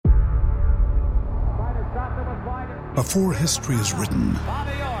Before history is written,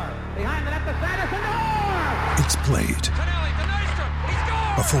 it's played.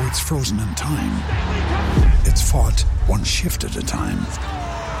 Before it's frozen in time, it's fought one shift at a time.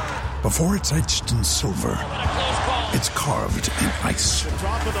 Before it's etched in silver, it's carved in ice.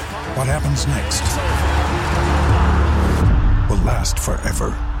 What happens next will last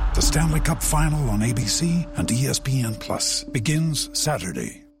forever. The Stanley Cup Final on ABC and ESPN Plus begins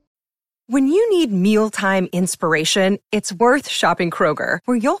Saturday. When you need mealtime inspiration, it's worth shopping Kroger,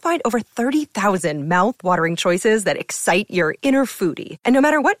 where you'll find over 30,000 mouth-watering choices that excite your inner foodie. And no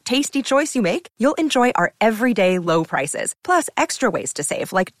matter what tasty choice you make, you'll enjoy our everyday low prices, plus extra ways to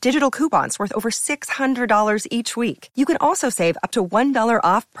save, like digital coupons worth over $600 each week. You can also save up to $1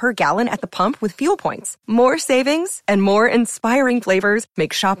 off per gallon at the pump with fuel points. More savings and more inspiring flavors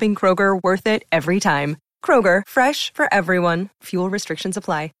make shopping Kroger worth it every time. Kroger, fresh for everyone. Fuel restrictions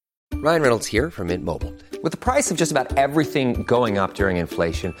apply. Ryan Reynolds here from Mint Mobile. With the price of just about everything going up during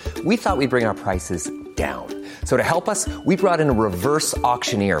inflation, we thought we'd bring our prices down. So to help us, we brought in a reverse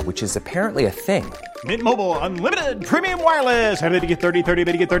auctioneer, which is apparently a thing. Mint Mobile Unlimited Premium Wireless. How to get 30, 30, how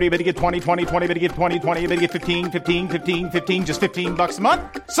to get 30, how to get 20, 20, 20, how to get 20, 20, how to get 15, 15, 15, 15, just $15 a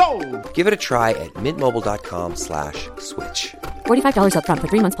month? Sold! Give it a try at mintmobile.com/switch. $45 up front for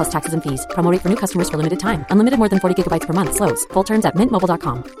 3 months plus taxes and fees. Promo rate for new customers for limited time. Unlimited more than 40 gigabytes per month. Slows full terms at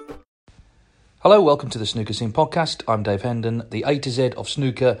mintmobile.com. Hello, welcome to the Snooker Scene Podcast. I'm Dave Hendon. The A to Z of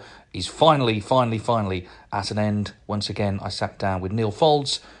snooker is finally at an end. Once again, I sat down with Neil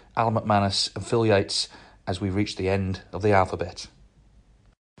Foulds, Alan McManus and Phil Yates as we reached the end of the alphabet.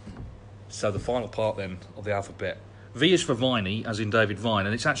 So the final part then of the alphabet. V is for Viney, as in David Vine,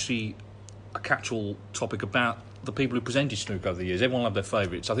 and it's actually a catch-all topic about the people who presented snooker over the years. Everyone had their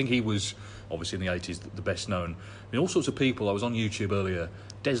favourites. I think he was, obviously in the 80s, the best known. I mean, all sorts of people. I was on YouTube earlier.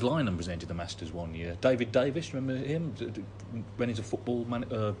 Des Lynam presented the Masters one year. David Davis, remember him? When he's a football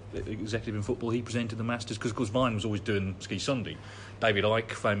executive in football, he presented the Masters because Vine was always doing Ski Sunday. David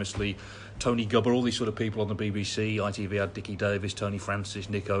Icke, famously. Tony Gubber, all these sort of people on the BBC. ITV had Dickie Davis, Tony Francis,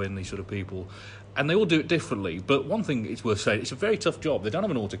 Nick Owen, these sort of people. And they all do it differently. But one thing it's worth saying, it's a very tough job. They don't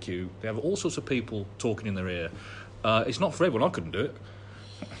have an auto cue. They have all sorts of people talking in their ear. It's not for everyone. I couldn't do it.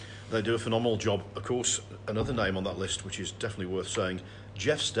 They do a phenomenal job. Of course, another name on that list, which is definitely worth saying,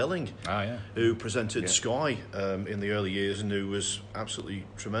 Jeff Stelling, who presented Sky in the early years and who was absolutely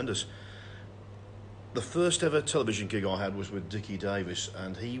tremendous. The first ever television gig I had was with Dickie Davis,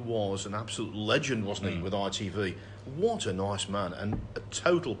 and he was an absolute legend, wasn't he, with ITV. What a nice man and a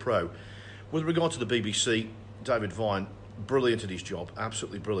total pro. With regard to the BBC, David Vine, brilliant at his job,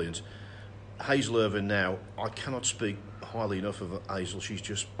 absolutely brilliant. Hazel Irvine now, I cannot speak highly enough of Hazel. She's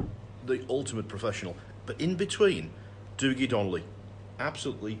just the ultimate professional. But in between, Dougie Donnelly,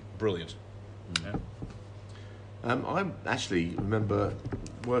 absolutely brilliant. Yeah. I actually remember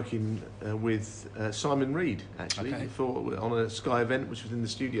working with Simon Reed, actually, on a Sky event, which was in the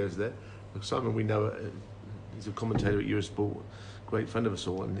studios there. Simon, we know, he's a commentator at Eurosport, great friend of us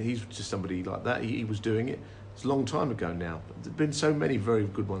all, and he's just somebody like that. He was doing it. It's a long time ago now. There's been so many very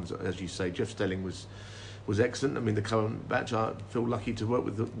good ones, as you say. Jeff Stelling was excellent. I mean, the current batch, I feel lucky to work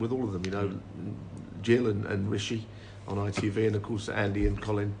with all of them. You know, Jill and Rishi on ITV, and of course Andy and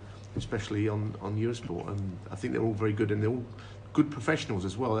Colin, especially on Eurosport. And I think they're all very good, and they're all good professionals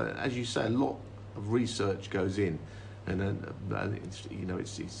as well. As you say, a lot of research goes in, and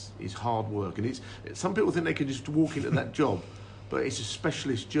it's hard work. And some people think they can just walk into that job, but it's a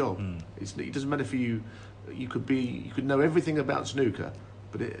specialist job. It doesn't matter for you. You could know everything about snooker,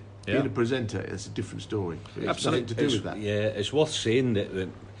 but being a presenter, it's a different story. It's absolutely nothing to do with that. Yeah, it's worth saying that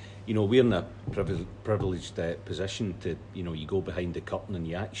you know, we're in a privileged position to, you know, you go behind the curtain and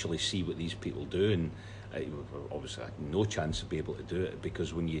you actually see what these people do, and obviously I had no chance of being able to do it,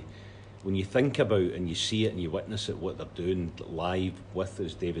 because when you think about and you see it and you witness it, what they're doing live with,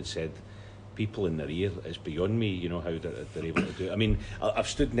 as David said, people in their ear, it's beyond me, you know, how they're able to do it. I mean, I've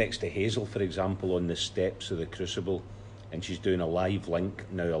stood next to Hazel, for example, on the steps of the Crucible, and she's doing a live link.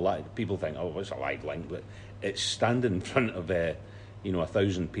 Now, a lot of people think, oh, it's a live link, but it's standing in front of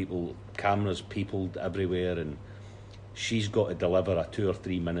 1,000 people, cameras peopled everywhere, and she's got to deliver a 2 or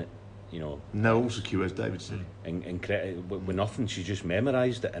 3 minute, you know, no secure, as David said, with nothing. She just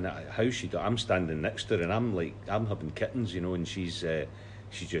memorised it, and how she do. I'm standing next to her, and I'm having kittens, you know, and she's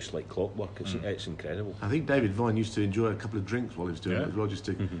just like clockwork. It's incredible. I think David Vine used to enjoy a couple of drinks while he was doing it as well, just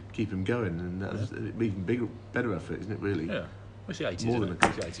to keep him going, and that's even better effort, isn't it, really? Yeah. It's the 80s, More than it? the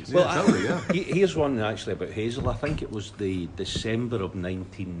 80s. Well, totally, yeah. Here's one actually about Hazel. I think it was the December of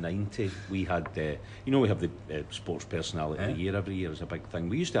 1990. We had, we have the Sports Personality of the Year every year as a big thing.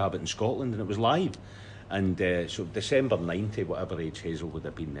 We used to have it in Scotland, and it was live. And so December 90, whatever age Hazel would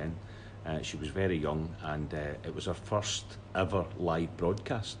have been then, she was very young, and it was her first ever live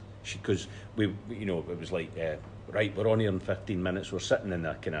broadcast. Because it was like, right, we're on here in 15 minutes. We're sitting in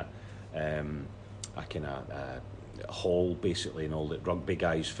a kind of hall, basically, and all the rugby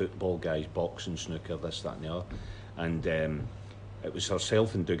guys, football guys, boxing, snooker, this, that, and the other. And it was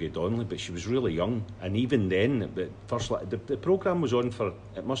herself and Dougie Donnelly, but she was really young. And even then, the programme was on for,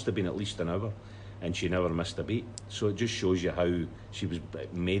 it must have been at least an hour, and she never missed a beat. So it just shows you how she was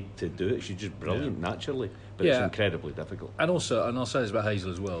made to do it. She's just brilliant, naturally, but it's incredibly difficult. And also, and I'll say this about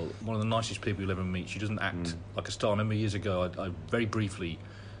Hazel as well, one of the nicest people you'll ever meet. She doesn't act like a star. I remember years ago, I very briefly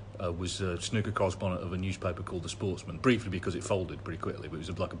was a snooker correspondent of a newspaper called The Sportsman, briefly because it folded pretty quickly, but it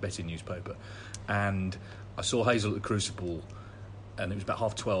was like a betting newspaper. And I saw Hazel at the Crucible, and it was about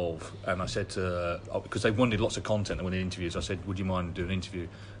 12:30, and I said to her, because they wanted lots of content and wanted interviews, I said, would you mind doing an interview?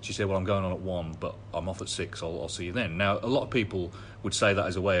 She said, well, I'm going on at 1, but I'm off at 6, I'll see you then. Now, a lot of people would say that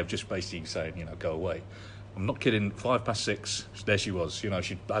as a way of just basically saying, go away. I'm not kidding, 6:05, there she was. She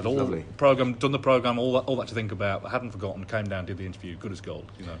had all the programme, done the programme, all that to think about. I hadn't forgotten, came down, did the interview, good as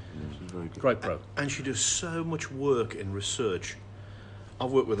gold. Very good. Great pro. And she does so much work in research.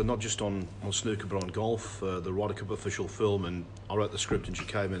 I've worked with her not just on snooker but on golf, the Ryder Cup official film, and I wrote the script and she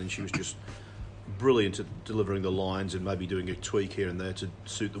came in and she was just brilliant at delivering the lines and maybe doing a tweak here and there to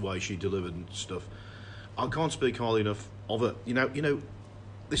suit the way she delivered and stuff. I can't speak highly enough of her.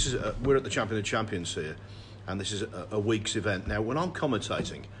 This is we're at the Champion of Champions here, and this is a week's event. Now, when I'm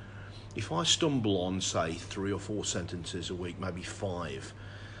commentating, if I stumble on, say, 3 or 4 sentences a week, maybe 5,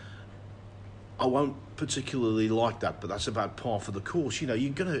 I won't particularly like that, but that's about par for the course. You're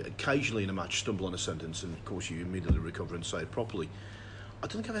going to occasionally in a match stumble on a sentence, and of course you immediately recover and say it properly. I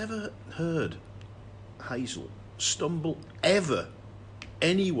don't think I've ever heard Hazel stumble ever,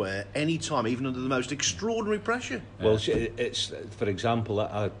 anywhere, anytime, even under the most extraordinary pressure. Well, it's, for example,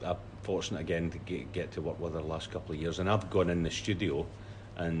 I'm fortunate again to get to work with her the last couple of years, and I've gone in the studio,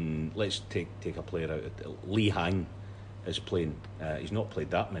 and let's take a player out. Lee Hang is playing. He's not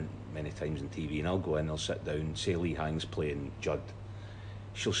played that many times on TV, and I'll go in, I'll sit down, say Lee Hang's playing Judd.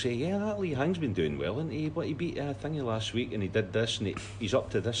 She'll say, yeah, that Lee Hang's been doing well, and he beat thingy last week, and he did this, and he's up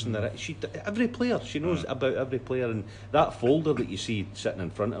to this and that. Every player, she knows about every player, and that folder that you see sitting in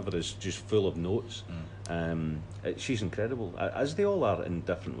front of her is just full of notes. She's incredible, as they all are in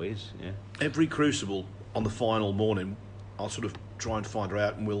different ways. Yeah. Every Crucible on the final morning, I'll sort of try and find her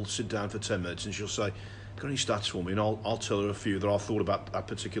out, and we'll sit down for 10 minutes, and she'll say, got any stats for me? And I'll tell her a few that I've thought about that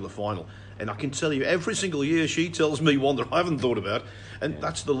particular final. And I can tell you, every single year she tells me one that I haven't thought about. And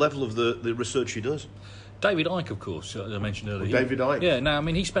that's the level of the research she does. David Icke, of course, as I mentioned earlier. David Icke? Yeah, now, I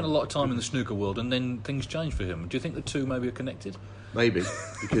mean, he spent a lot of time in the snooker world, and then things changed for him. Do you think the two maybe are connected? Maybe,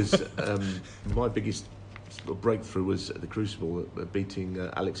 because my biggest breakthrough was at the Crucible, beating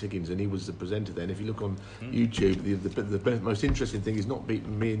Alex Higgins, and he was the presenter then. If you look on YouTube, the most interesting thing is not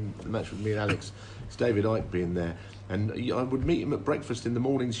beating me in the match with me and Alex, it's David Icke being there. And I would meet him at breakfast in the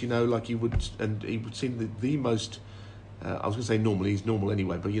mornings, like you would, and he would seem the most, I was going to say normal, he's normal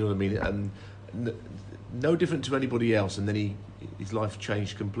anyway, but you know what I mean, and no different to anybody else, and then his life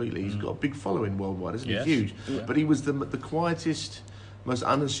changed completely. He's got a big following worldwide, isn't he? Huge. Yeah. But he was the quietest, most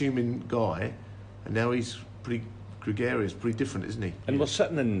unassuming guy, and now he's pretty gregarious, pretty different, isn't he? And we're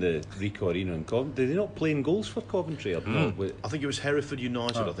sitting in the Ricoh Arena in Coventry. Did they not play in goals for Coventry? Or not? I think it was Hereford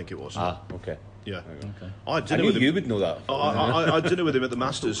United, I think it was. Okay. Yeah. Okay. I knew you would know that. I had dinner with him at the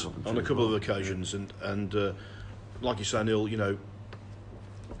Masters on a couple of occasions, and like you say, Neil,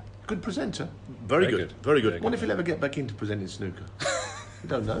 good presenter. Very good. Very good. I wonder if he'll ever get back into presenting snooker. You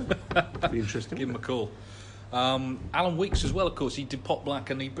don't know. It'd be interesting. Give him a call. Alan Weeks as well, of course. He did Pot Black,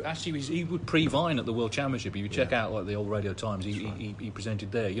 and he would pre-Vine at the World Championship. You would check out like the old Radio Times. He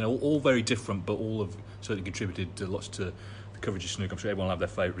presented there. All very different, but all have certainly contributed lots to the coverage of snooker. I'm sure everyone will have their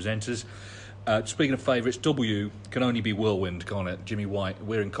favourite presenters. Speaking of favourites, W can only be whirlwind, can't it? Jimmy White.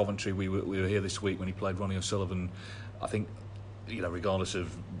 We're in Coventry. We were here this week when he played Ronnie O'Sullivan. I think, regardless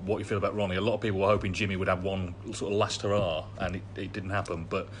of what you feel about Ronnie, a lot of people were hoping Jimmy would have one sort of last hurrah, and it didn't happen.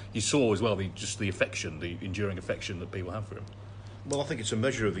 But you saw as well the affection, the enduring affection that people have for him. Well, I think it's a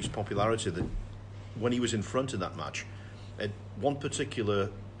measure of his popularity that when he was in front in that match, at one particular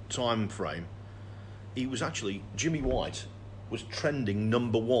time frame, Jimmy White was trending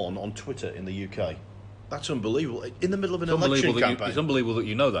number 1 on Twitter in the UK. That's unbelievable. In the middle of an election campaign. It's unbelievable that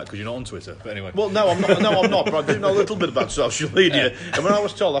you know that because you're not on Twitter. But anyway. Well, no, I'm not. But I do know a little bit about social media. And when I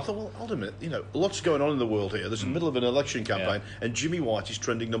was told, I thought, well, hold a minute. Lots going on in the world here. There's the middle of an election campaign, and Jimmy White is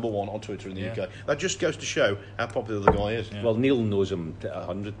trending number 1 on Twitter in the UK. That just goes to show how popular the guy is. Yeah. Well, Neil knows him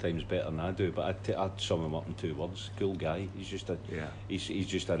 100 times better than I do, but I'd sum him up in 2 words: cool guy. He's just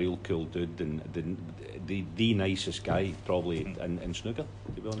a real cool dude, and the nicest guy probably in snooker,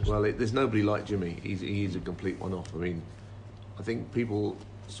 to be honest. Well, there's nobody like Jimmy. He is a complete one-off. I mean, I think people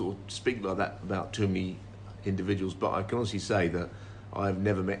sort of speak like that about too many individuals, but I can honestly say that I've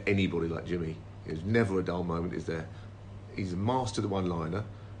never met anybody like Jimmy. There's never a dull moment, is there? He's a master of the one-liner.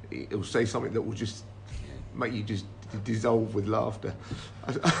 He'll say something that will just make you just dissolve with laughter.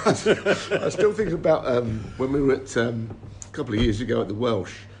 I still think about when we were at a couple of years ago at the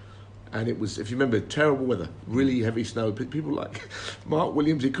Welsh, and it was, if you remember, terrible weather, really heavy snow. People like Mark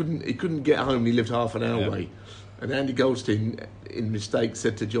Williams, he couldn't get home. He lived half an hour away, and Andy Goldstein, in mistake,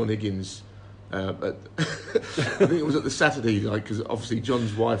 said to John Higgins, I think it was at the Saturday night, because obviously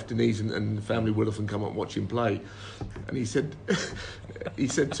John's wife Denise and the family would often come up and watch him play, and he said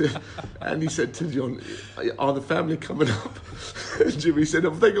to John, "Are the family coming up?" And Jimmy said,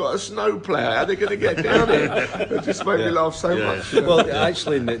 "Have they got a snowplough? How are they going to get down here?" It just made me laugh so much. Well,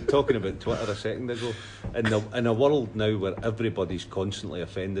 actually, talking about Twitter a second ago, in a world now where everybody's constantly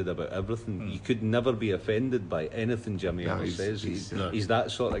offended about everything, you could never be offended by anything Jimmy ever says. He's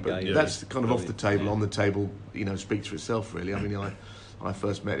that sort of guy. That's kind of off the table. On the table, speaks for itself, really. I mean, I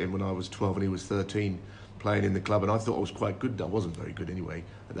first met him when I was 12 and he was 13, playing in the club, and I thought I was quite good. I wasn't very good anyway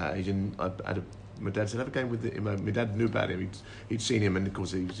at that age, and my dad said, "Have a game with him." My dad knew about him. He'd seen him, and of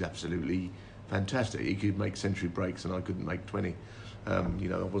course he was absolutely fantastic. He could make century breaks, and I couldn't make 20. I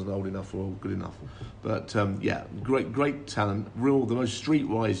wasn't old enough or good enough. But great talent. The most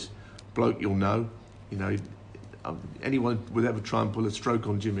streetwise bloke you'll know. Anyone would ever try and pull a stroke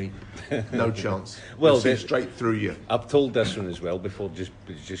on Jimmy, no chance. Well, see straight through you. I've told this one as well before,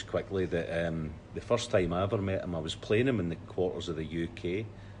 just quickly, that the first time I ever met him, I was playing him in the quarters of the UK.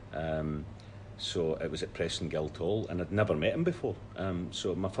 So it was at Preston Guildhall, and I'd never met him before.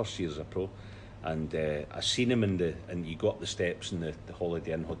 So my first year as a pro, and I seen him and you go up the steps in the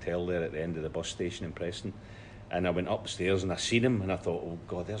Holiday Inn Hotel there at the end of the bus station in Preston. And I went upstairs and I seen him and I thought, oh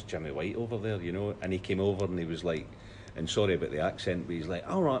God, there's Jimmy White over there, And he came over and he was like, and sorry about the accent, but he's like,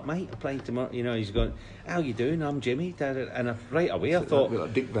 "All right, mate, I'm playing tomorrow." He's going, "How you doing? I'm Jimmy." And right away I thought,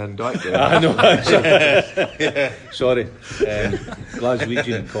 like Dick Van Dyke there. I know. Sorry,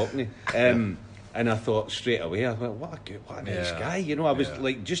 Glaswegian Cockney. And I thought straight away, I went, what a nice guy. I was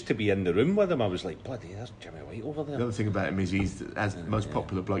like, just to be in the room with him, I was like, bloody, there's Jimmy White over there. The other thing about him is he's the most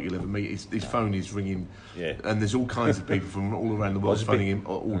popular bloke you'll ever meet. His phone is ringing, and there's all kinds of people from all around the world phoning him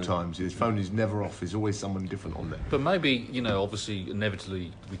at all times. His phone is never off. There's always someone different on there. But maybe, obviously,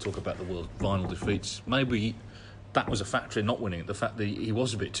 inevitably, we talk about the world final defeats. Maybe that was a factor in not winning. The fact that he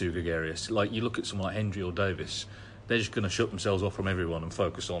was a bit too gregarious. Like, you look at someone like Hendry or Davis, they're just going to shut themselves off from everyone and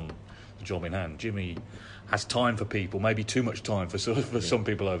focus on job in hand. Jimmy has time for people, maybe too much time for some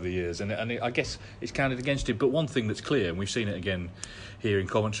people over the years, and I guess it's counted against him. But one thing that's clear, and we've seen it again here in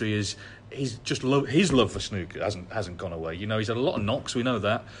Coventry, is his love for snooker hasn't gone away. He's had a lot of knocks, we know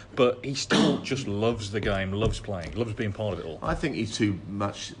that, but he still just loves the game, loves playing, loves being part of it all. I think he's too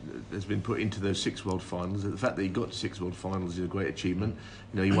much has been put into those 6 World Finals. The fact that he got to 6 World Finals is a great achievement.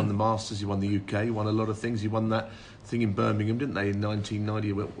 He won the Masters, he won the UK, he won a lot of things. He won that thing in Birmingham, didn't they, in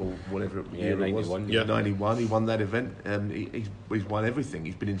 1990 or whatever year 91, it was? Yeah, 91. He won that event. He's won everything.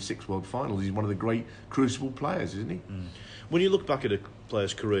 He's been in 6 World Finals. He's one of the great crucible players, isn't he? Mm. When you look back at a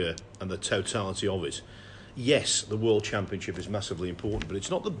player's career and the totality of it, yes, the World Championship is massively important, but it's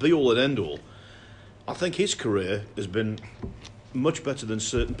not the be-all and end-all. I think his career has been much better than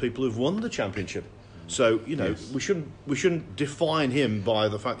certain people who've won the championship. So, we shouldn't define him by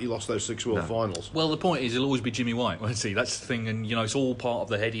the fact he lost those 6 World Finals. Well, the point is he'll always be Jimmy White, won't he? That's the thing, and, it's all part of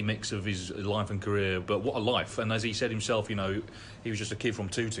the heady mix of his life and career, but what a life. And as he said himself, he was just a kid from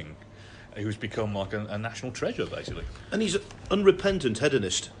Tooting who's become like a national treasure, basically. And he's an unrepentant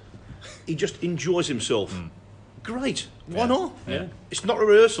hedonist. He just enjoys himself. Great. Why not? Yeah. It's not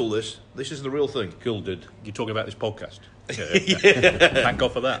rehearsal, this is the real thing. Cool, dude. You're talking about this podcast. Thank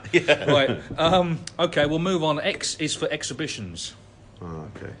God for that. Yeah. Right. Okay, we'll move on. X is for exhibitions. Oh,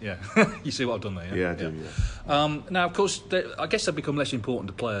 okay. Yeah. You see what I've done there? Yeah, I do, yeah. Now, of course, I guess they've become less important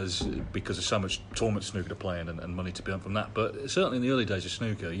to players because there's so much tournament snooker to play in and money to be earned from that. But certainly in the early days of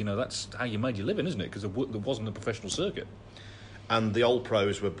snooker, that's how you made your living, isn't it? Because there wasn't a professional circuit. And the old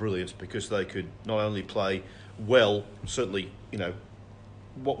pros were brilliant because they could not only play well, certainly,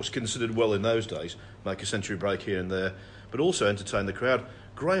 what was considered well in those days, make a century break here and there, but also entertain the crowd.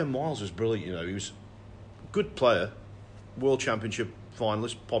 Graham Miles was brilliant, you know, he was a good player, World Championship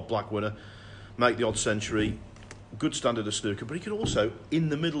finalist, Pod Black winner, make the odd century, good standard of snooker, but he could also, in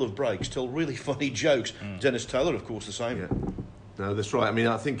the middle of breaks, tell really funny jokes. Dennis Taylor, of course, the same. Yeah. No, that's right. I mean,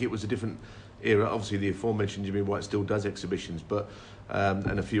 I think it was a different era. Obviously, the aforementioned Jimmy White still does exhibitions, but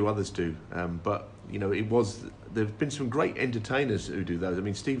and a few others do. But, you know, there have been some great entertainers who do those. I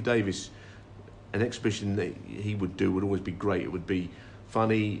mean, Steve Davis, an exhibition that he would do would always be great. It would be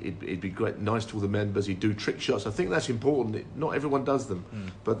funny, it'd be great, nice to all the members. He'd do trick shots. I think that's important. Not everyone does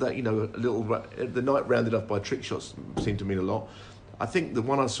them, but that, you know, the night rounded off by trick shots seemed to mean a lot. I think the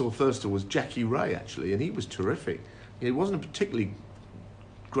one I saw first was Jackie Ray, actually, and he was terrific. He wasn't a particularly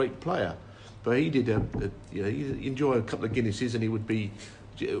great player, but he did he'd enjoy a couple of Guinnesses, and he would be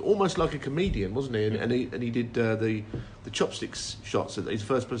almost like a comedian, wasn't he? And he did the chopsticks shots. He's the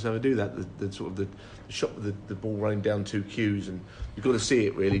first person to ever do that. The sort of the shot with the ball running down 2 cues, and you've got to see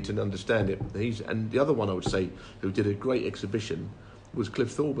it really to understand it. And the other one I would say who did a great exhibition was Cliff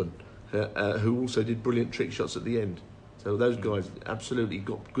Thorburn, who also did brilliant trick shots at the end. So those guys absolutely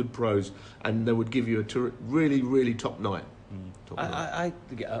got good pros, and they would give you a really, really top night. I've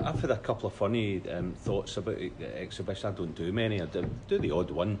had a couple of funny thoughts about the exhibition. I don't do many. I do the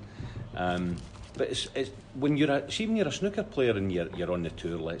odd one, but it's when you're a snooker player and you're on the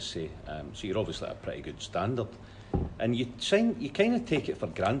tour, let's say, so you're obviously at a pretty good standard, and you kind of take it for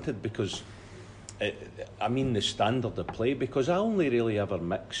granted because. I mean the standard of play, because I only really ever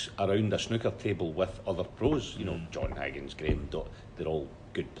mix around a snooker table with other pros. You know, John Higgins, Graham Dott, they're all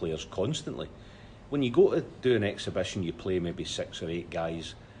good players constantly. When you go to do an exhibition, you play maybe 6 or 8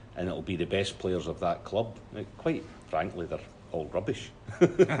 guys, and it'll be the best players of that club. Now, quite frankly, they're all rubbish,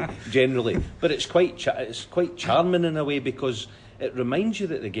 generally. But it's quite charming in a way, because it reminds you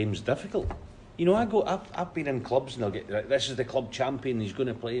that the game's difficult. You know, I've been in clubs and I'll get, this is the club champion, he's going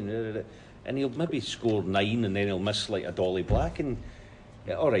to play, and he'll maybe score 9 and then he'll miss like a dolly black, and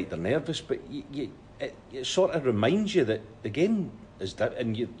all right, they're nervous, but it sort of reminds you that the game is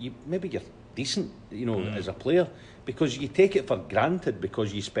and you maybe you're decent, you know, as a player, because you take it for granted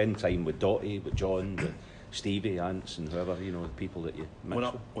because you spend time with Dottie, with John, with Stevie, Ants, and whoever, you know, the people that you mix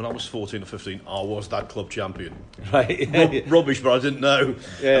with. When I was 14 or 15, I was that club champion. Right. Rubbish, but I didn't know.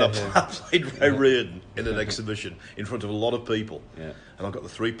 Yeah, and I played Ray Reardon in an exhibition in front of a lot of people. Yeah. And I got the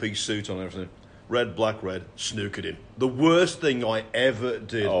 3-piece suit on and everything. Red, black, red, snookered him. The worst thing I ever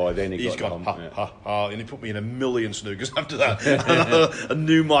did. Oh, then he's gone, ha, and he put me in a million snookers after that. I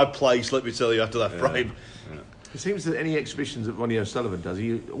knew my place, let me tell you, after that frame. Yeah. It seems that any exhibitions that Ronnie O'Sullivan does,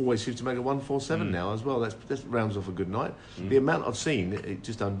 he always seems to make a 147 now as well. That rounds off a good night. The amount I've seen, it's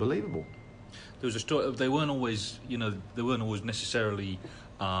just unbelievable. There was a story. They weren't always necessarily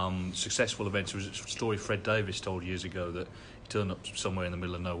successful events. There was a story Fred Davis told years ago that he turned up somewhere in the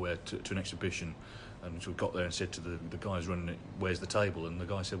middle of nowhere to an exhibition, and so we got there and said to the guys running it, "Where's the table?" And the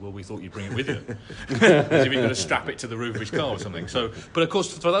guy said, "Well, we thought you'd bring it with you." As if he was going to strap it to the roof of his car or something. So, but of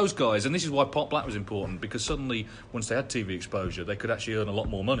course, for those guys, and this is why Pot Black was important, because suddenly, once they had TV exposure, they could actually earn a lot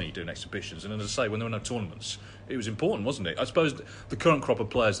more money doing exhibitions. And as I say, when there were no tournaments, it was important, wasn't it? I suppose the current crop of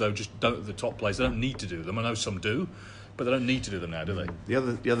players, though, just don't. The top players, they don't need to do them. I know some do, but they don't need to do them now, do they? The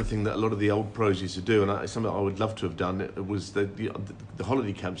other thing that a lot of the old pros used to do, and something I would love to have done, was the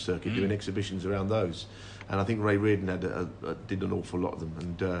holiday camp circuit, doing exhibitions around those. And I think Ray Reardon did an awful lot of them.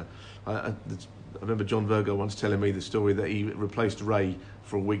 And I remember John Virgo once telling me the story that he replaced Ray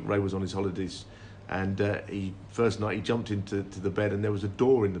for a week. Ray was on his holidays, and first night he jumped into the bed, and there was a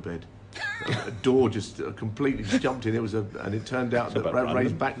door in the bed. A door just completely jumped in. And it turned out that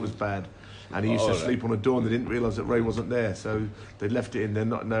Ray's back was bad. And he used to sleep on a door, and they didn't realise that Ray wasn't there, so they left it in there,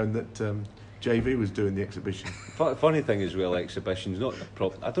 not knowing that JV was doing the exhibition. Funny thing as well, exhibitions,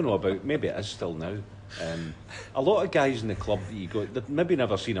 I don't know about, maybe it is still now. A lot of guys in the club that you go, they've maybe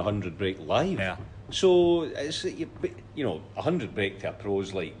never seen 100 break live. Yeah. So it's 100 break to a pro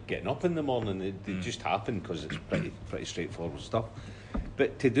is like getting up in the morning. They just happen because it's pretty straightforward stuff.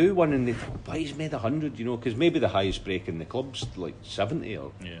 But to do one and why he's made 100, you know, because maybe the highest break in the club's like 70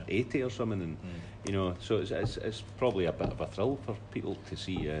 or 80 or something, and you know, so it's probably a bit of a thrill for people to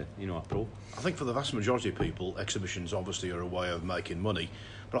see, a pro. I think for the vast majority of people, exhibitions obviously are a way of making money.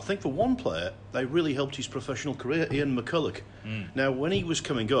 But I think for one player, they really helped his professional career, Ian McCulloch. Now, when he was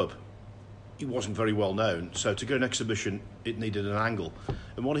coming up, he wasn't very well known, so to go an exhibition, it needed an angle.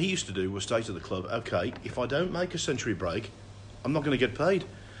 And what he used to do was say to the club, OK, if I don't make a century break, I'm not going to get paid.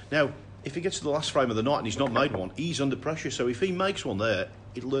 Now, if he gets to the last frame of the night and he's not made one, he's under pressure. So if he makes one there,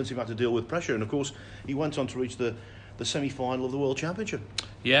 it learns him how to deal with pressure. And of course, he went on to reach the the semi-final of the World Championship.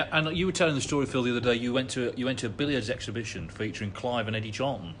 Yeah, and you were telling the story, Phil, the other day. You went to a billiards exhibition featuring Clive and Eddie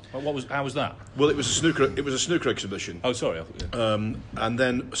Charlton. How was that? Well, it was a snooker exhibition. Oh, sorry. And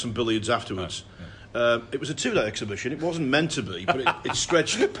then some billiards afterwards. It was a 2-day exhibition. It wasn't meant to be, but it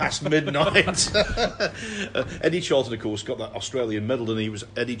stretched past midnight. Eddie Charlton, of course, got that Australian medal, and he was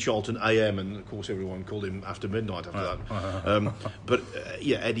Eddie Charlton AM, and of course everyone called him after midnight after that. But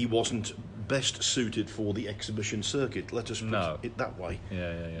Eddie wasn't best suited for the exhibition circuit. Let us put it that way.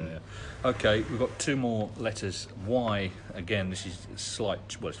 Yeah. Okay, we've got 2 more letters. Y, again, this is it's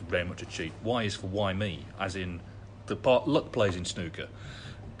very much a cheat. Y is for why me, as in the part luck plays in snooker.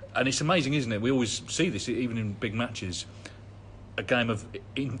 And it's amazing, isn't it? We always see this, even in big matches, a game of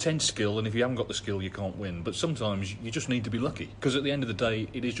intense skill, and if you haven't got the skill, you can't win. But sometimes you just need to be lucky, because at the end of the day,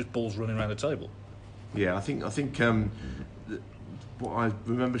 it is just balls running around the table. Yeah, I think what I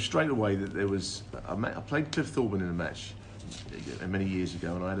remember straight away that there was I played Cliff Thorburn in a match many years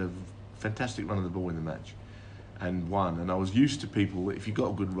ago, and I had a fantastic run of the ball in the match and won. And I was used to people, if you got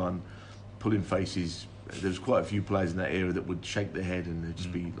a good run, pulling faces. There was quite a few players in that era that would shake their head and they'd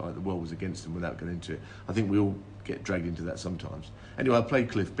just be like the world was against them without going into it. I think we all get dragged into that sometimes. Anyway, I played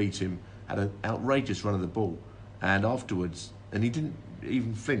Cliff, beat him, had an outrageous run of the ball, and afterwards, and he didn't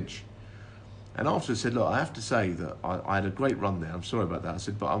even flinch. And afterwards said, look, I have to say that I had a great run there. I'm sorry about that. I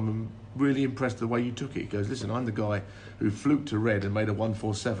said, but I'm really impressed with the way you took it. He goes, listen, I'm the guy who fluked to red and made a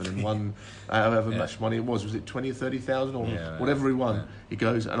 147 and won however much money it was. Was it 20 or 30,000 or whatever he won? Yeah. He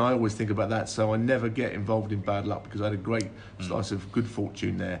goes, and I always think about that, so I never get involved in bad luck because I had a great slice of good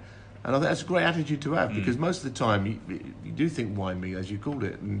fortune there. And I think that's a great attitude to have because most of the time you do think, why me, as you called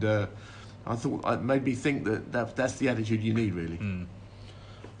it. And I thought it made me think that's the attitude you need, really.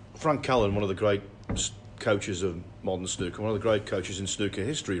 Frank Callan, one of the great coaches of modern snooker, one of the great coaches in snooker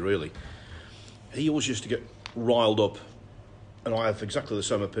history, really. He always used to get riled up, and I have exactly the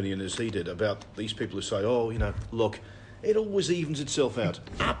same opinion as he did about these people who say, look, it always evens itself out.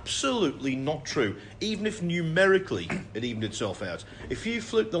 Absolutely not true. Even if numerically it evened itself out. If you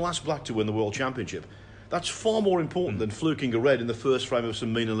fluked the last black to win the World Championship, that's far more important than fluking a red in the first frame of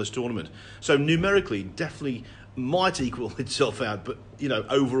some meaningless tournament. So numerically, definitely might equal itself out, but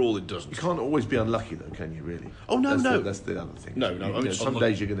overall it doesn't. You can't always be unlucky, though, can you? Really? Oh no, that's the other thing. No. I mean, some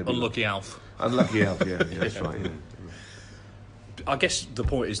days you're going to be unlucky, Alf. Unlucky, Alf. Yeah, that's right. Yeah. I guess the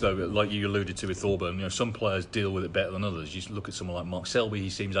point is, though, like you alluded to with Thorburn, some players deal with it better than others. You look at someone like Mark Selby; he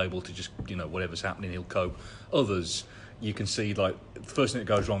seems able to just, whatever's happening, he'll cope. Others, you can see, like, the first thing that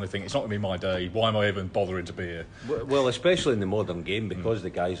goes wrong, they think, it's not going to be my day, why am I even bothering to be here? Well, especially in the modern game, because the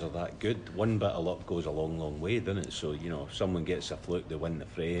guys are that good, one bit of luck goes a long, long way, doesn't it? So, if someone gets a fluke, they win the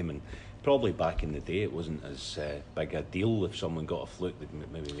frame, and probably back in the day it wasn't as big a deal. If someone got a fluke,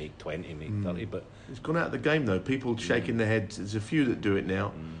 they'd maybe make 20, make 30, but... It's gone out of the game, though. People shaking their heads. There's a few that do it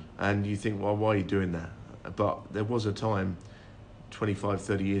now, and you think, well, why are you doing that? But there was a time 25,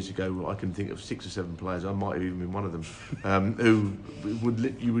 30 years ago, I can think of 6 or 7 players, I might have even been one of them, who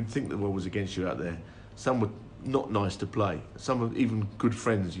you would think the world was against you out there. Some were not nice to play. Some were even good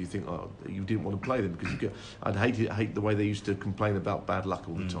friends. You think, you didn't want to play them because I'd hate the way they used to complain about bad luck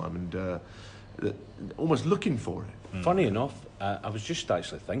all the time and almost looking for it. Funny enough, I was just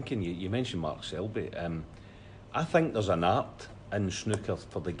actually thinking, you mentioned Mark Selby. I think there's an art in snooker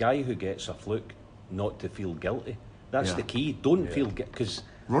for the guy who gets a fluke not to feel guilty. That's the key. Don't feel because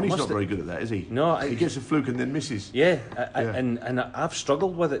Ronnie's not very good at that, is he? No, he gets a fluke and then misses. And I've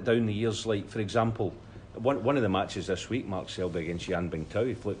struggled with it down the years. Like, for example, one of the matches this week, Mark Selby against Yan Bingtao,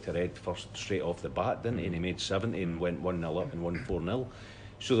 he flicked a red first straight off the bat, didn't he? And he made 70 and went 1-0 up and won 4-0.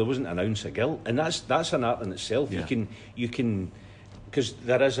 So there wasn't an ounce of guilt, and that's an art in itself. Yeah. You can, because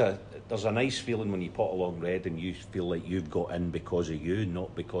there's a nice feeling when you pot along red and you feel like you've got in because of you,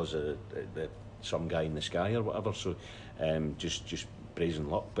 not because of some guy in the sky or whatever. So just brazen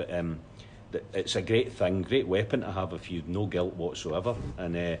luck, but it's a great thing, great weapon to have if you've no guilt whatsoever.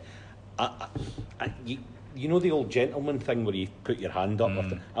 And you know the old gentleman thing where you put your hand up.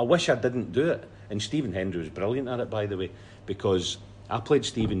 I wish I didn't do it. And Stephen Hendry was brilliant at it, by the way, because I played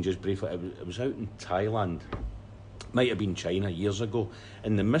Stephen just briefly. It was out in Thailand, might have been China years ago,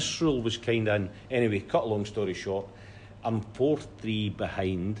 and the misrule was kind of in. Anyway, cut a long story short, I'm 4-3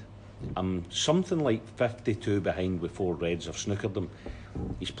 behind. I'm something like 52 behind with 4 reds. I've snookered them.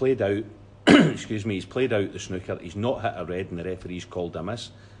 He's played out, he's played out the snooker. He's not hit a red and the referee's called a miss.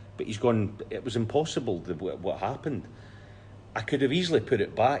 But he's gone, it was impossible what happened. I could have easily put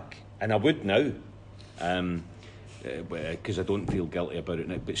it back, and I would now, because I don't feel guilty about it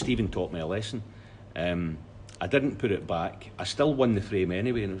now. But Stephen taught me a lesson. I didn't put it back. I still won the frame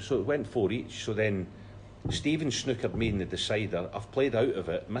anyway, and so it went 4 each. So then Stephen snookered me in the decider. I've played out of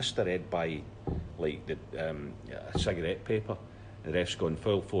it, missed the red by like the cigarette paper. The ref's gone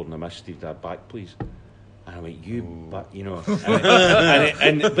foul 4 and I missed. Steve, that back, please. And I went, but you know,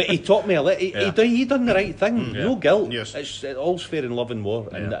 but he taught me a little. He done the right thing. No guilt. Yes. It's all's fair in love and war,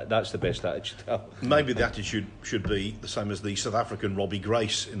 and that's the best attitude to have. Maybe the attitude should be the same as the South African Robbie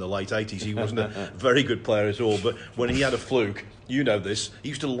Grace in the late 80s. He wasn't a very good player at all, but when he had a fluke, you know this, he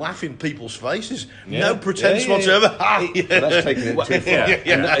used to laugh in people's faces. No pretense whatsoever. Well, that's taking it too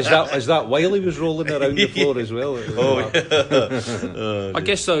far. Is that while he was rolling around the floor as well? I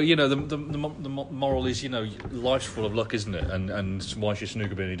guess so. You know, the moral is, you know, life's full of luck, isn't it? And why should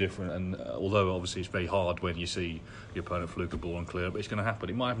snooker be any different? And although obviously it's very hard when you see your opponent fluke a ball and clear, but it's going to happen.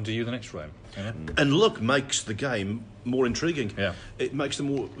 It might happen to you the next round. You know? And luck makes the game more intriguing. Yeah. It makes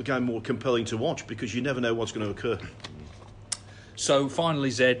the game more compelling to watch because you never know what's going to occur. So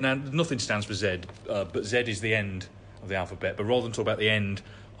finally, Z. Now nothing stands for Z, but Z is the end of the alphabet. But rather than talk about the end,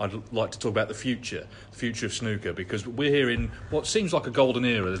 I'd like to talk about the future of snooker, because we're here in what seems like a golden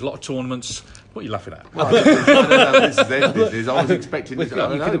era. There's a lot of tournaments. What are you laughing at? Well, this is their business. I was expecting this. You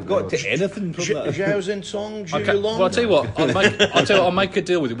could have got to anything from that. Zhao Zhentong, Zhu Okay. Yulong. Well, I'll make a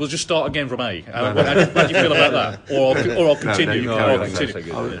deal with it. We'll just start again from A. How do you feel about that? Or I'll continue.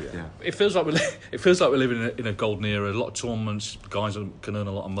 It feels like we're living in a golden era. A lot of tournaments. Guys can earn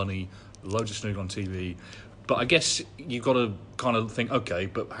a lot of money. Loads of snooker on TV. But I guess you've got to kind of think, okay,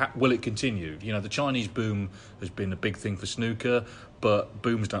 but will it continue? You know, the Chinese boom has been a big thing for snooker, but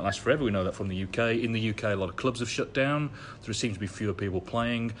booms don't last forever. We know that from the UK. In the UK, a lot of clubs have shut down. There seems to be fewer people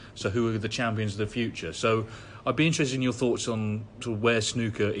playing. So who are the champions of the future? So I'd be interested in your thoughts on sort of where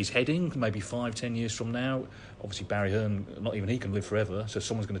snooker is heading, maybe 5-10 years from now. Obviously, Barry Hearn, not even he can live forever, so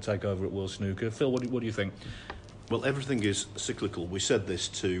someone's going to take over at World Snooker. Phil, what do you think? Well, everything is cyclical. We said this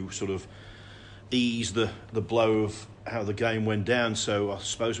to sort of ease the blow of how the game went down, so I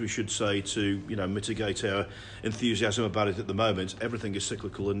suppose we should say to, you know, mitigate our enthusiasm about it at the moment. Everything is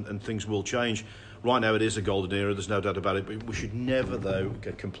cyclical and things will change. Right now it is a golden era, there's no doubt about it, but we should never, though,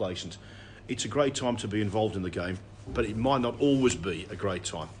 get complacent. It's a great time to be involved in the game, but it might not always be a great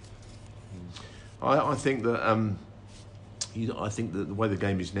time. I think that I think that the way the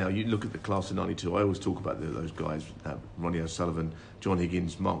game is now, you look at the class of 92, I always talk about those guys, Ronnie O'Sullivan, John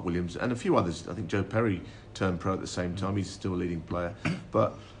Higgins, Mark Williams, and a few others. I think Joe Perry turned pro at the same time. He's still a leading player.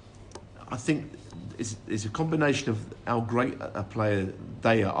 But I think it's a combination of how great a player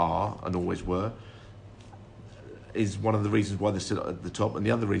they are and always were, is one of the reasons why they're still at the top. And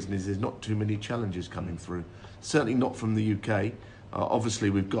the other reason is there's not too many challenges coming through. Certainly not from the UK. Obviously,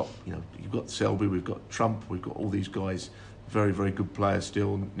 we've got, you know, you've got Selby, we've got Trump, we've got all these guys, very, very good players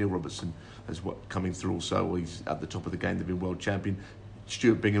still. Neil Robertson is coming through also. He's at the top of the game. They've been world champion.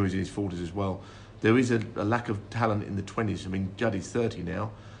 Stuart Bingham is in his 40s as well. There is a lack of talent in the 20s. I mean, Juddy's 30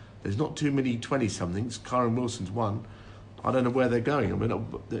 now. There's not too many 20-somethings. Kyron Wilson's one. I don't know where they're going. I mean,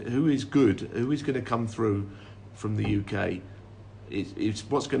 who is good? Who is going to come through from the UK? It's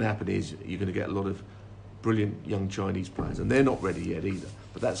what's going to happen is you're going to get a lot of brilliant young Chinese players, and they're not ready yet either.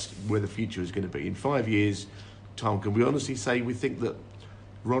 But that's where the future is going to be. In 5 years' time, can we honestly say we think that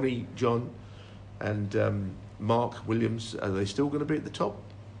Ronnie, John, and Mark Williams, are they still going to be at the top?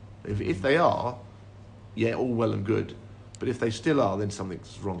 If they are, yeah, all well and good. But if they still are, then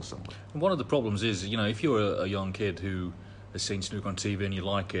something's wrong somewhere. And one of the problems is, you know, if you're a young kid who has seen snooker on TV and you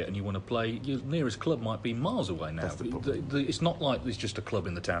like it and you want to play, your nearest club might be miles away now. That's the problem. It's not like there's just a club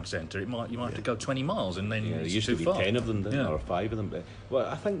in the town centre. You might have to go 20 miles and then there it's used too to be far. 10 of them, or 5 of them. Well,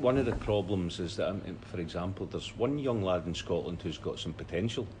 I think one of the problems is that, for example, there's one young lad in Scotland who's got some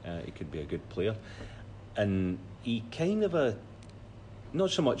potential. He could be a good player. And he kind of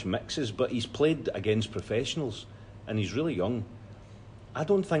not so much mixes, but he's played against professionals and he's really young. I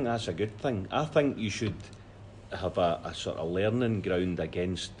don't think that's a good thing. I think you should have a sort of learning ground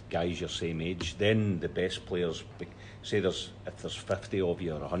against guys your same age. Then the best players, say if there's 50 of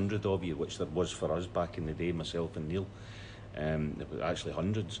you or 100 of you, which there was for us back in the day, myself and Neil, actually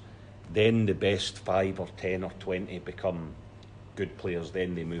hundreds, then the best 5 or 10 or 20 become good players.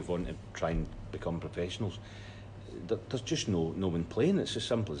 Then they move on to try and become professionals. There's just no one playing. It's as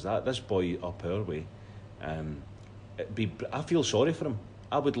simple as that. This boy up our way, I feel sorry for him.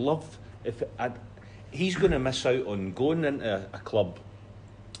 I would love he's going to miss out on going into a club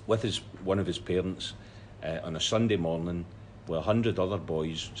with one of his parents on a Sunday morning with 100 other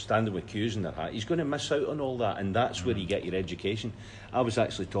boys standing with cues in their hat. He's going to miss out on all that, and that's where you get your education. I was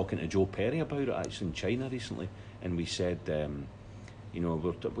actually talking to Joe Perry about it actually in China recently, and we said, we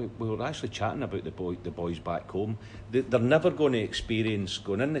were actually chatting about the boys back home. They're never going to experience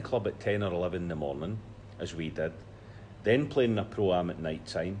going in the club at 10 or 11 in the morning as we did, then playing a pro-am at night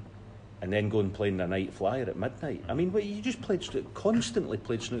time, and then going playing a night flyer at midnight. I mean, you just constantly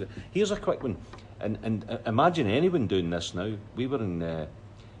played snooker. Here's a quick one, and imagine anyone doing this now. We were going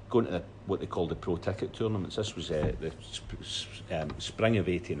to what they call the pro ticket tournaments. This was the spring of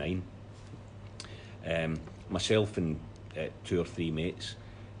 '89. Myself and 2 or 3 mates,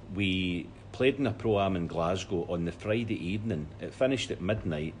 we played in a pro-am in Glasgow on the Friday evening. It finished at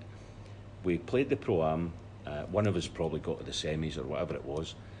midnight. We played the pro-am. One of us probably got to the semis or whatever it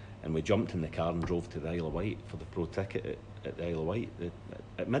was, and we jumped in the car and drove to the Isle of Wight for the pro ticket at the Isle of Wight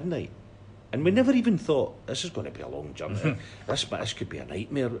at midnight. And we never even thought, this is going to be a long journey. This could be a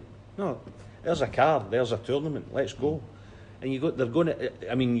nightmare. No, there's a car, there's a tournament, let's go. And they're going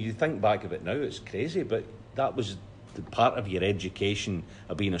to, I mean, you think back of it now, it's crazy, but that was the part of your education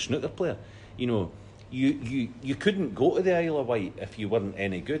of being a snooker player. You know, you couldn't go to the Isle of Wight if you weren't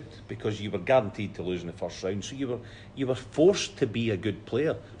any good, because you were guaranteed to lose in the first round. So you were forced to be a good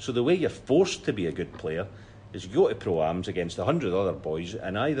player. So the way you're forced to be a good player is you go to pro-ams against 100 other boys,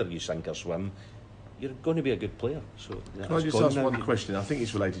 and either you sink or swim, you're going to be a good player. So can I just ask one question? I think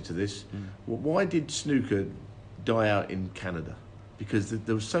it's related to this. Why did snooker die out in Canada? Because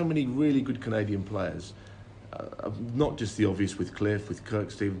there were so many really good Canadian players. Not just the obvious with Cliff, with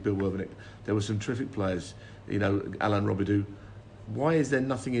Kirk Stevens, Bill Wernick. There were some terrific players, you know, Alain Robidoux. Why is there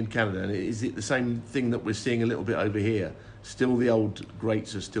nothing in Canada? And is it the same thing that we're seeing a little bit over here? Still the old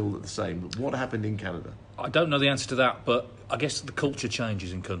greats are still the same. But what happened in Canada? I don't know the answer to that, but I guess the culture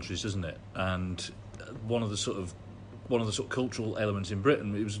changes in countries, doesn't it? And one of the sort of cultural elements in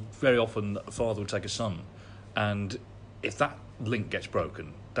Britain, it was very often that a father would take a son, and if that link gets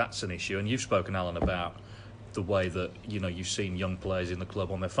broken, that's an issue. And you've spoken, Alan, about the way that, you know, you've seen young players in the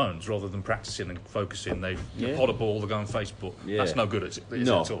club on their phones rather than practicing and focusing. They pot a ball, they go on Facebook. That's no good, is it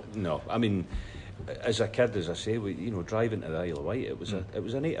at all? No. I mean, as a kid, as I say, driving to the Isle of Wight, it was an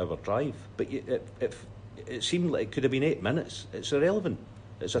 8-hour drive, but it seemed like it could have been 8 minutes. It's irrelevant.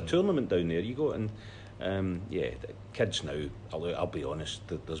 It's a tournament down there. You go and the kids now. I'll be honest.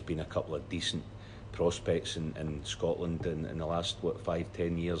 There's been a couple of decent prospects in Scotland in the last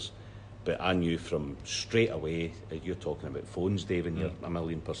 5-10 years. But I knew from straight away, you're talking about phones, Dave, and you're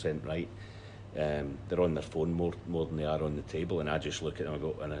 1,000,000% right. They're on their phone more than they are on the table, and I just look at them and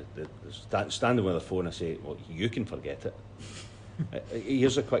go, and standing with their phone, I say, well, you can forget it.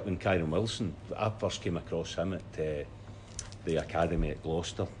 Here's a quick one, Kyron Wilson. I first came across him at the academy at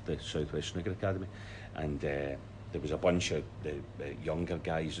Gloucester, the South West Snooker Academy, and there was a bunch of the younger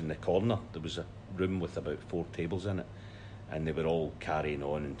guys in the corner. There was a room with about 4 tables in it, and they were all carrying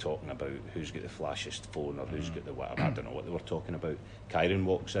on and talking about who's got the flashiest phone or who's got the whatever. I don't know what they were talking about. Kyron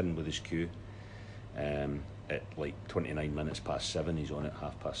walks in with his cue at like 29 minutes past 7. He's on at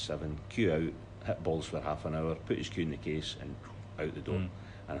 7:30. Cue out, hit balls for half an hour, put his cue in the case and out the door.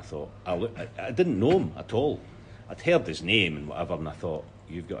 And I thought, I didn't know him at all. I'd heard his name and whatever, and I thought,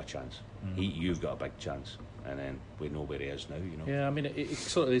 you've got a chance. You've got a big chance. And then we know where he is now, you know. Yeah, I mean, it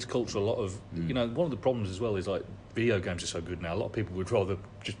sort of is cultural. A lot of, you know, one of the problems as well is, like, video games are so good now. A lot of people would rather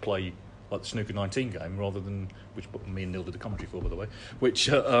just play, like, the Snooker 19 game rather than, which me and Neil did the commentary for, by the way, which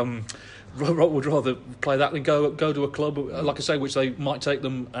would rather play that than go to a club, like I say, which they might take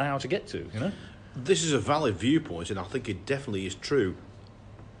them an hour to get to, you know. This is a valid viewpoint, and I think it definitely is true.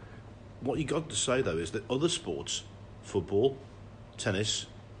 What you got to say, though, is that other sports, football, tennis,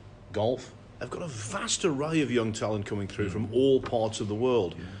 golf, they've got a vast array of young talent coming through from all parts of the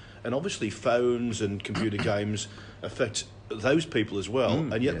world. And obviously phones and computer games affect those people as well,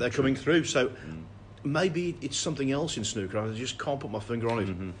 and yet they're coming through. So maybe it's something else in snooker. I just can't put my finger on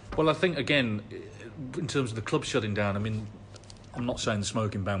it. Well, I think, again, in terms of the club shutting down, I mean, I'm not saying the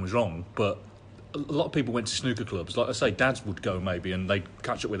smoking ban was wrong, but a lot of people went to snooker clubs. Like I say, dads would go maybe, and they'd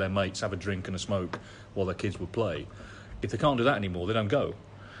catch up with their mates, have a drink and a smoke while their kids would play. If they can't do that anymore, they don't go.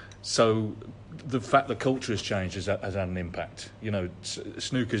 So the fact that culture has changed has had an impact. You know,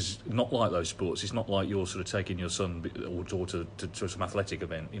 snooker's not like those sports. It's not like you're sort of taking your son or daughter to some athletic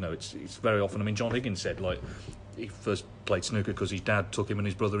event. You know, it's very often. I mean, John Higgins said, like, he first played snooker because his dad took him and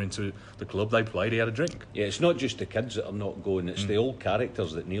his brother into the club. They played. He had a drink. Yeah, it's not just the kids that are not going. It's the old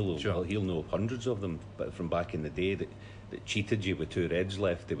characters that Neil he'll know hundreds of them, but from back in the day that cheated you with 2 reds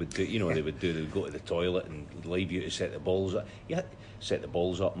left. They would do, you know, they would go to the toilet and leave you to set the balls up. You had to set the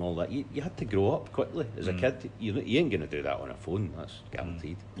balls up and all that. You had to grow up quickly as a kid. You ain't going to do that on a phone. That's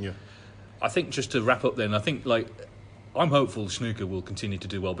guaranteed. Yeah. I think just to wrap up then, I think, like, I'm hopeful snooker will continue to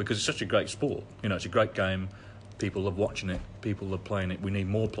do well because it's such a great sport. You know, it's a great game. People love watching it. People love playing it. We need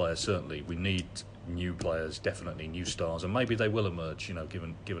more players, certainly. We need new players, definitely new stars, and maybe they will emerge,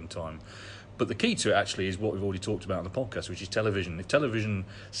 given time. But the key to it actually is what we've already talked about on the podcast, which is television. If television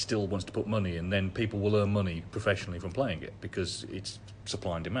still wants to put money in, then people will earn money professionally from playing it because it's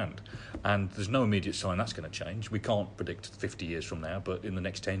supply and demand. And there's no immediate sign that's going to change. We can't predict 50 years from now, but in the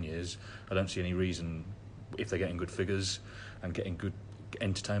next 10 years, I don't see any reason, if they're getting good figures and getting good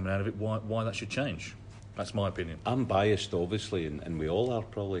entertainment out of it, why that should change. That's my opinion. I'm biased, obviously, and we all are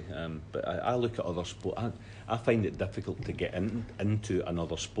probably. But I look at other sport. I find it difficult to get into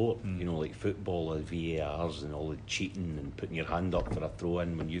another sport. Like football, VARs and all the cheating and putting your hand up for a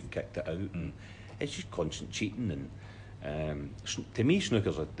throw-in when you've kicked it out. And it's just constant cheating. And to me,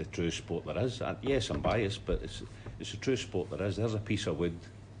 snooker's the true sport there is. Yes, I'm biased, but it's a true sport there is. There's a piece of wood.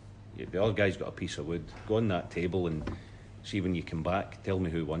 The other guy's got a piece of wood. Go on that table and see when you come back. Tell me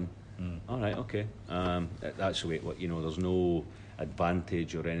who won. All right, okay. That's the way. There's no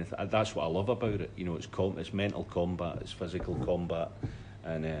advantage or anything. That's what I love about it. It's mental combat, it's physical combat,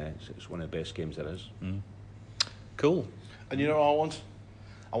 and it's one of the best games there is. Cool. And I want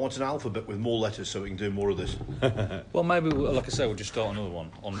an alphabet with more letters so we can do more of this. Well, maybe, like I say, we'll just start another one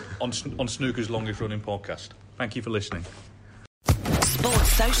on Snooker's longest running podcast. Thank you for listening.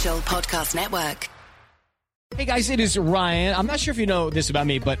 Sports Social Podcast Network. Hey guys, it is Ryan. I'm not sure if you know this about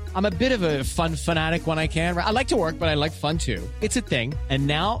me, but I'm a bit of a fun fanatic when I can. I like to work, but I like fun too. It's a thing. And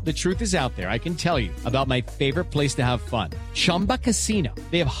now the truth is out there. I can tell you about my favorite place to have fun. Chumba Casino.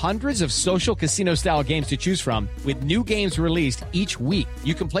 They have hundreds of social casino style games to choose from with new games released each week.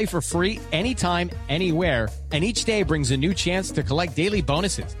 You can play for free anytime, anywhere. And each day brings a new chance to collect daily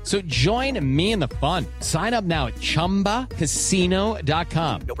bonuses. So join me in the fun. Sign up now at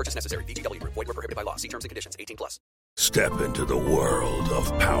ChumbaCasino.com. No purchase necessary. VGW Group. Void where prohibited by law. See terms and conditions. 18+. Step into the world of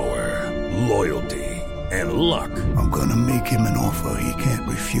power, loyalty, and luck. I'm gonna make him an offer he can't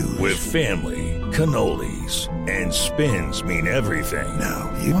refuse. With family, cannolis, and spins mean everything.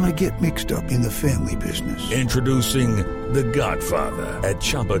 Now, you wanna get mixed up in the family business. Introducing The Godfather at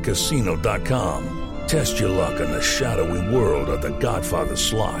ChumbaCasino.com. Test your luck in the shadowy world of The Godfather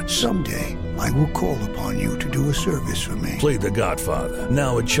slot. Someday, I will call upon you to do a service for me. Play The Godfather,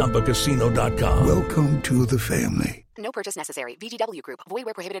 now at ChumbaCasino.com. Welcome to the family. No purchase necessary. VGW Group. Void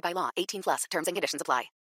where prohibited by law. 18+. Terms and conditions apply.